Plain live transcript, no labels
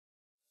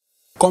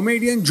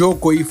Comedian Joe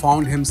Coy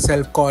found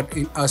himself caught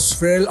in a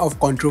swirl of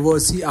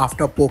controversy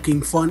after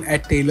poking fun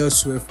at Taylor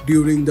Swift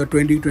during the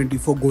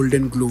 2024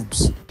 Golden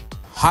Globes.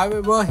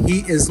 However,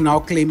 he is now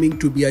claiming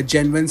to be a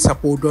genuine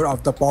supporter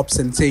of the pop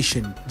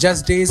sensation,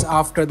 just days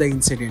after the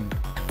incident.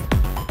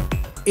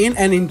 In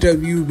an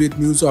interview with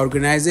news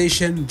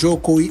organization, Joe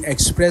Coy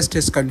expressed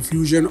his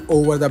confusion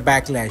over the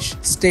backlash,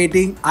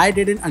 stating, "I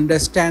didn't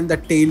understand the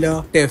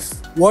Taylor tiff.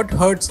 What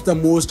hurts the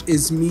most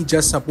is me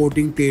just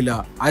supporting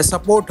Taylor. I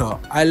support her.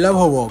 I love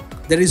her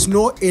work. There is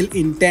no ill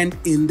intent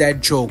in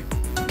that joke."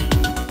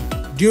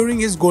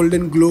 During his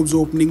Golden Globes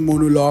opening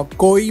monologue,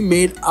 Coy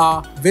made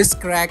a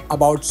wisecrack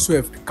about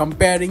Swift,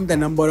 comparing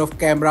the number of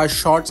camera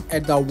shots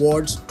at the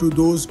awards to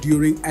those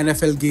during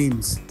NFL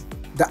games.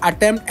 The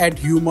attempt at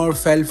humor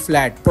fell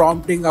flat,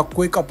 prompting a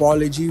quick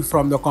apology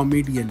from the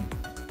comedian.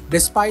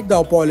 Despite the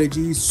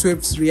apology,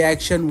 Swift's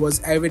reaction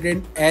was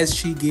evident as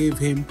she gave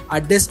him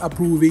a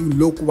disapproving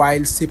look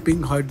while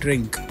sipping her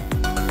drink.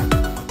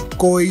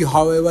 Coy,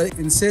 however,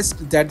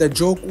 insists that the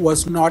joke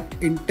was not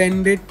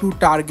intended to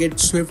target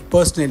Swift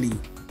personally.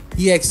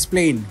 He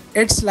explained,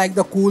 "It's like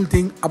the cool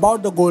thing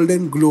about the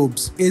Golden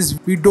Globes is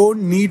we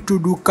don't need to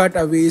do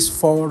cutaways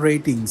for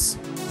ratings."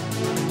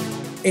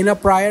 In a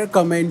prior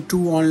comment to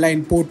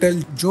online portal,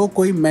 Joe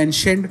Coy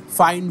mentioned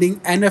finding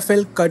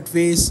NFL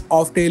cutaways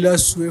of Taylor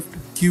Swift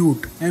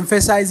cute,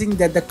 emphasizing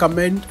that the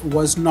comment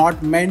was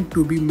not meant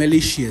to be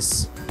malicious.